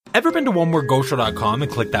Ever been to onemoregoshow.com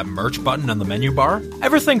and click that merch button on the menu bar?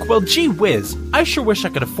 Ever think, well, gee whiz, I sure wish I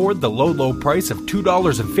could afford the low price of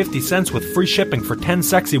 $2.50 with free shipping for 10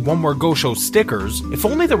 sexy One More Go Show stickers, if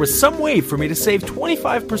only there was some way for me to save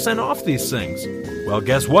 25% off these things. Well,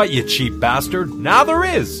 guess what, you cheap bastard? Now there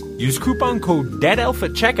is! Use coupon code DEADELF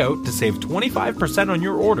at checkout to save 25% on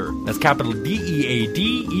your order. That's capital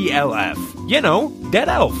DEADELF. You know, Dead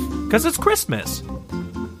Elf, because it's Christmas.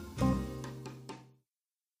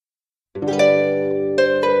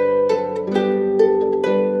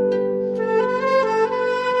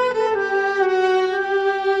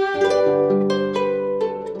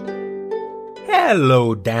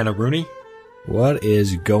 Hello, Dana Rooney. What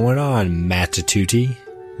is going on, Matatuti?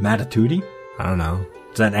 Matatuti? I don't know.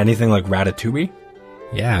 Is that anything like Ratatouille?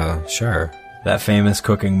 Yeah, sure. That famous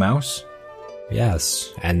cooking mouse?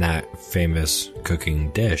 Yes, and that famous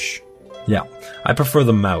cooking dish. Yeah, I prefer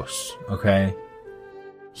the mouse, okay?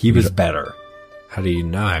 He was better. How do you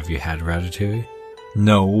know? Have you had Ratatouille?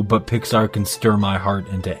 No, but Pixar can stir my heart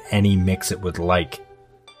into any mix it would like.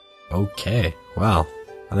 Okay, well,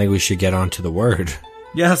 I think we should get on to the word.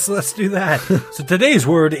 Yes, let's do that. So today's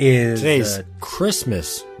word is... Today's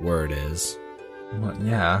Christmas word is... Well,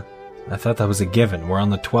 yeah, I thought that was a given. We're on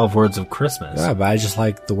the 12 words of Christmas. Yeah, but I just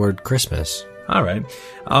like the word Christmas. All right.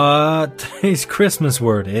 Today's Christmas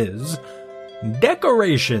word is...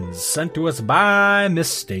 decorations, sent to us by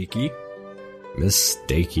Miss Stakey. Miss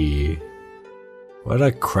Stakey. What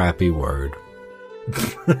a crappy word.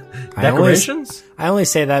 Decorations? I only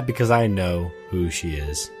say that because I know who she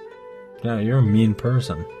is. Yeah, you're a mean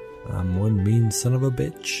person. I'm one mean son of a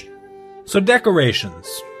bitch. So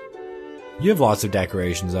decorations. You have lots of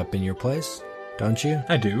decorations up in your place, don't you?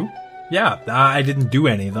 I do. Yeah, I didn't do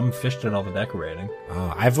any of them. Fish did all the decorating.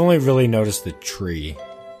 Oh, I've only really noticed the tree.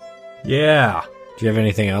 Yeah. Do you have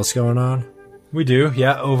anything else going on? We do,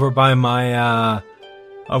 yeah. Over in my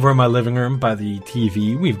living room by the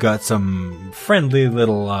TV, we've got some friendly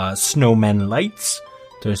little snowmen lights.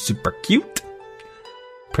 They're super cute.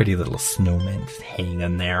 Pretty little snowmen just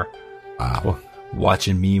hanging there. Wow.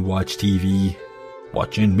 Watching me watch TV.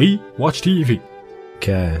 Watching me watch TV.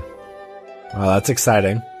 Okay. Well, that's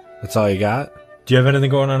exciting. That's all you got? Do you have anything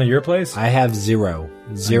going on at your place? I have 0%.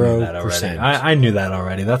 I knew that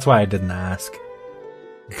already. That's why I didn't ask.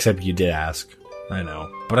 Except you did ask. I know.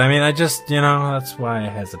 But I mean, I just, that's why I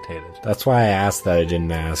hesitated. That's why I asked that I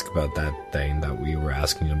didn't ask about that thing that we were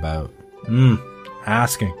asking about.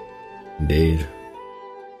 Asking. Indeed.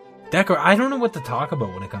 I don't know what to talk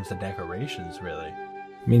about when it comes to decorations, really.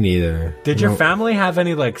 Me neither. Did your family have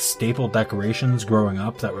any, staple decorations growing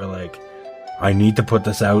up that were I need to put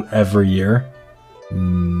this out every year?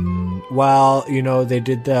 Well, they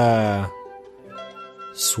did the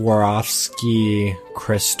Swarovski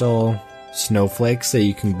crystal snowflakes that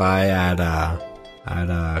you can buy at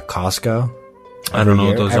Costco. I don't know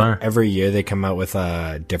what those are. Every year they come out with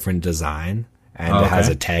a different design, and it has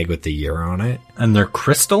a tag with the year on it. And they're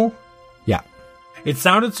crystal? Yeah. It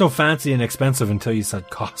sounded so fancy and expensive until you said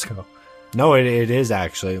Costco. No, it is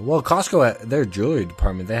actually. Well, Costco, their jewelry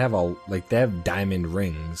department, they have diamond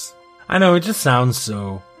rings. I know, it just sounds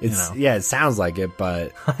so, Yeah, it sounds like it,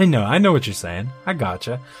 but... I know what you're saying. I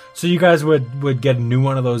gotcha. So you guys would get a new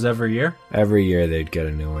one of those every year? Every year they'd get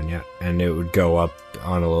a new one, yeah. And it would go up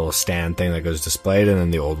on a little stand thing that goes displayed, and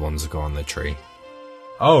then the old ones would go on the tree.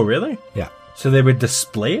 Oh, really? Yeah. So they would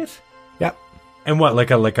display it? Yep. And what,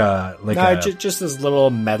 just this little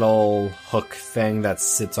metal hook thing that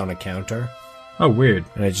sits on a counter. Oh, weird.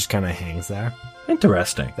 And it just kind of hangs there.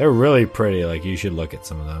 Interesting. They're really pretty, you should look at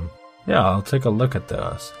some of them. Yeah, I'll take a look at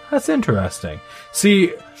those. That's interesting.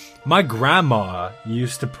 See, my grandma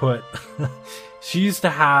used to put... she used to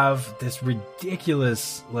have this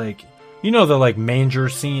ridiculous, the, manger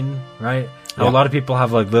scene, right? Yeah. A lot of people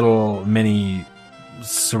have, little mini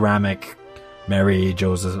ceramic Mary,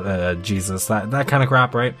 Joseph, Jesus, that kind of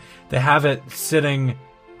crap, right? They have it sitting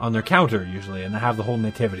on their counter, usually, and they have the whole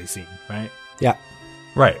nativity scene, right? Yeah.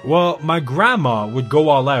 Right. Well, my grandma would go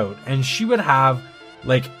all out, and she would have,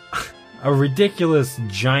 a ridiculous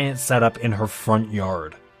giant setup in her front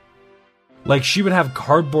yard. She would have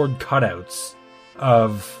cardboard cutouts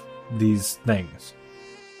of these things.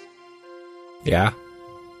 Yeah?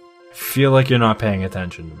 I feel like you're not paying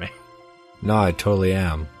attention to me. No, I totally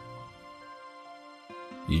am.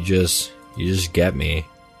 You just get me.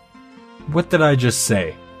 What did I just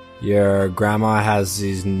say? Your grandma has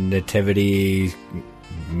these nativity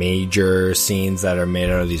major scenes that are made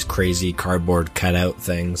out of these crazy cardboard cutout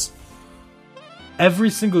things. Every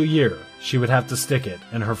single year, she would have to stick it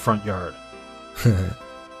in her front yard.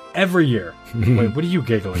 Every year. Wait, what are you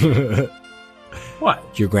giggling?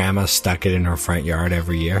 What? Your grandma stuck it in her front yard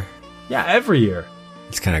every year? Yeah, every year.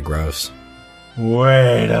 It's kind of gross.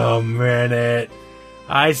 Wait a minute.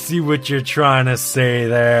 I see what you're trying to say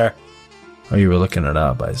there. Oh, you were looking it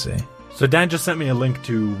up, I see. So Dan just sent me a link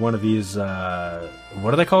to one of these, what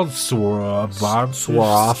are they called? Swarovski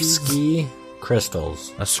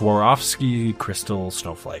crystals. A Swarovski crystal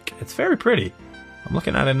snowflake. It's very pretty. I'm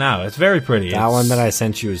looking at it now. It's very pretty. That one that I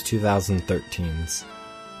sent you is 2013's.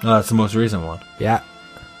 Oh, that's the most recent one. Yeah.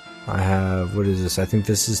 I have, what is this? I think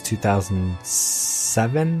this is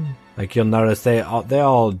 2007. Like, you'll notice they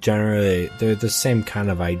all generally, they're the same kind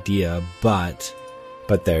of idea, but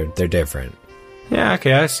they're different. Yeah,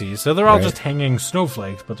 okay, I see. So they're all just hanging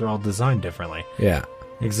snowflakes, but they're all designed differently. Yeah.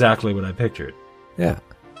 Exactly what I pictured. Yeah.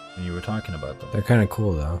 When you were talking about them. They're kind of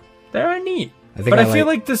cool, though. They're neat. I feel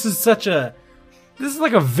like this is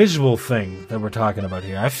like a visual thing that we're talking about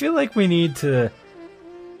here. I feel like we need to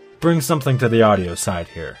bring something to the audio side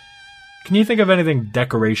here. Can you think of anything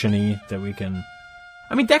decoration-y that we can...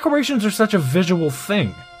 I mean, decorations are such a visual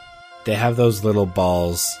thing. They have those little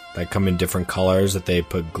balls that come in different colors that they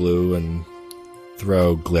put glue and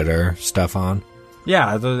throw glitter stuff on.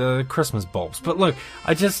 Yeah, the Christmas bulbs. But look,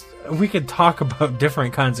 we could talk about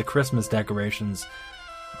different kinds of Christmas decorations.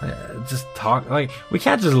 We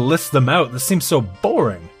can't just list them out. This seems so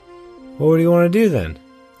boring. Well, what do you want to do then?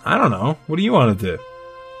 I don't know. What do you want to do?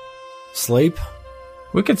 Sleep?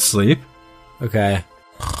 We could sleep. Okay.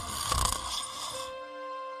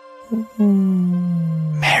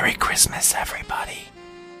 Merry Christmas, everybody.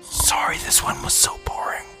 Sorry this one was so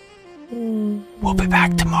boring. We'll be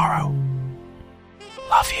back tomorrow.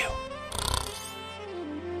 Love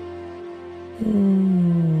you.